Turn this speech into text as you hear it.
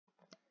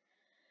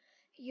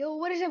Yo,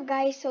 what is up,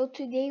 guys? So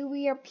today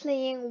we are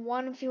playing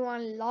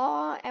 1v1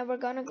 law, and we're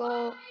gonna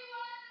go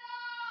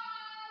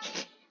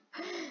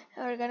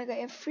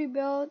in free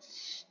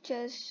builds.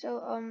 Just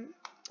so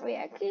wait,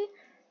 actually,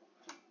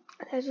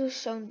 let's do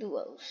some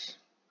duos.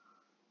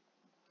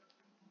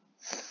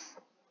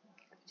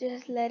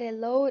 Just let it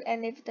load,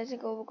 and if it doesn't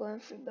go, we'll go in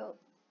free build.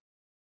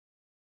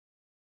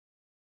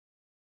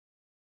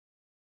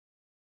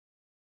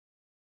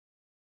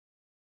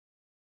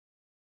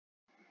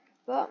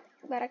 Well,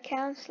 gotta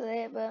cancel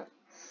it, but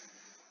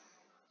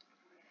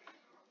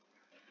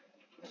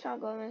it's not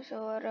going.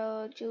 So what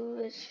I'll do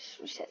is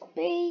reset the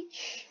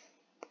page,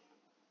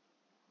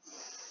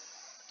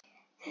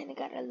 and it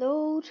gotta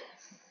load.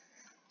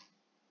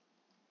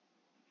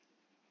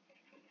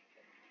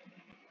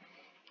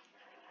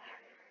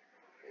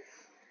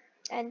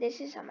 And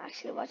this is I'm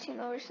actually watching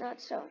over, it's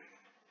not so.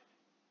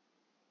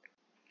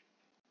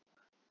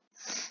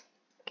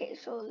 Okay,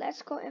 so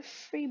let's go in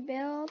free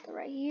build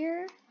right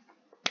here.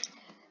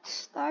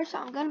 Start. So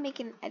I'm gonna make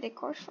an edit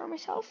course for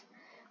myself,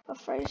 but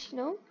first,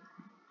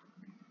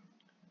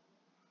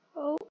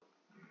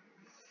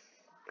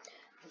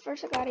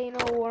 first I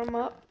gotta warm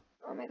up.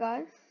 Oh my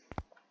god.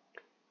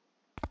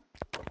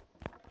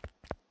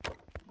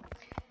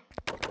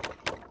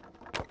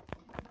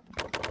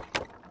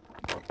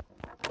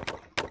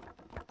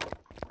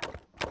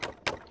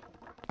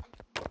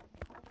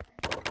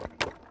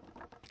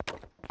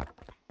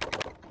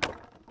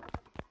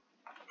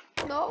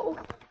 No.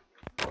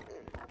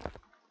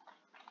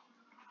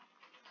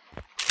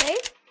 Okay,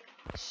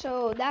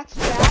 so that's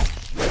that.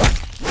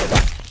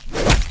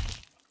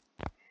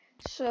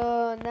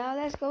 So now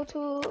let's go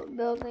to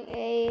building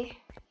a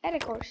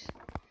edit course.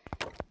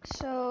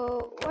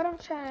 So what I'm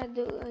trying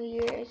to do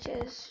here is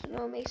just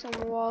make some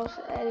walls,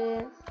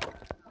 edit.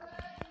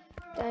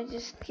 Then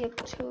just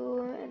skip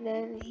two, and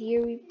then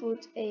here we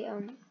put a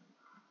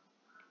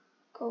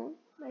cone.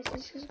 My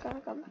sister's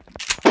gonna come.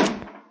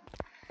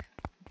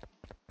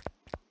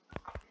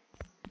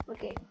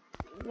 Okay,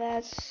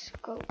 let's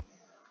go.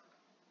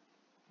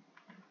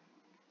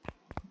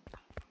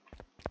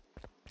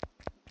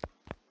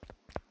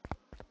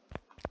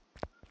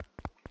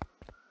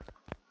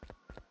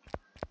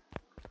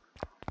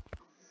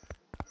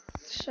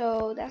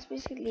 So that's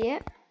basically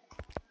it.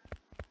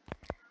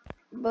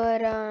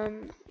 But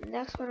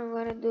next what I'm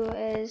gonna do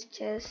is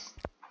just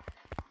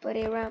put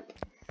a ramp.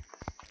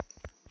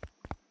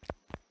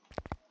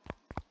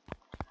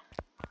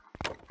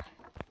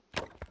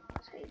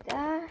 Like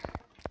that.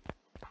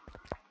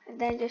 And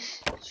then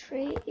just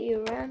straight a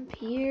ramp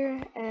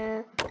here,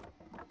 and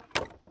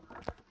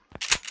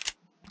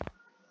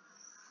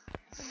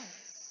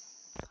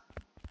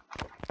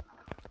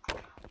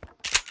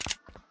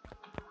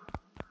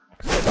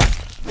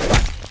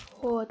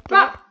what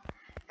the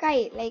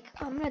guy, like,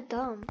 I'm not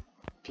dumb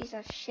piece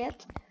of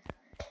shit.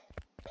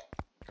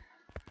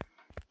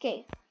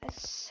 Okay,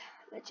 let's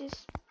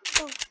just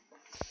go.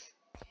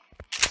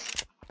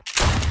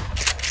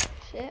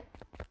 Shit.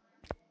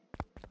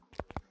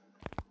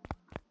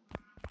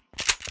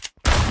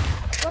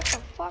 What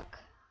the fuck?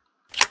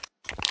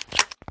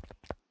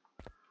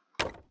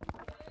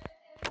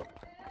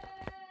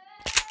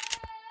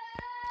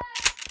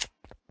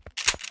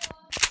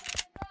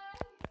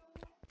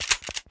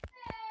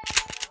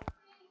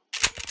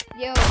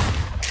 Yo.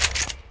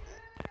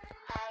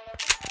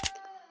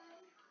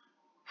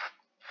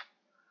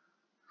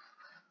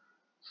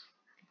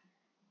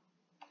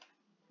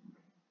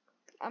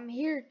 I'm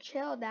here,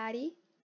 chill, daddy.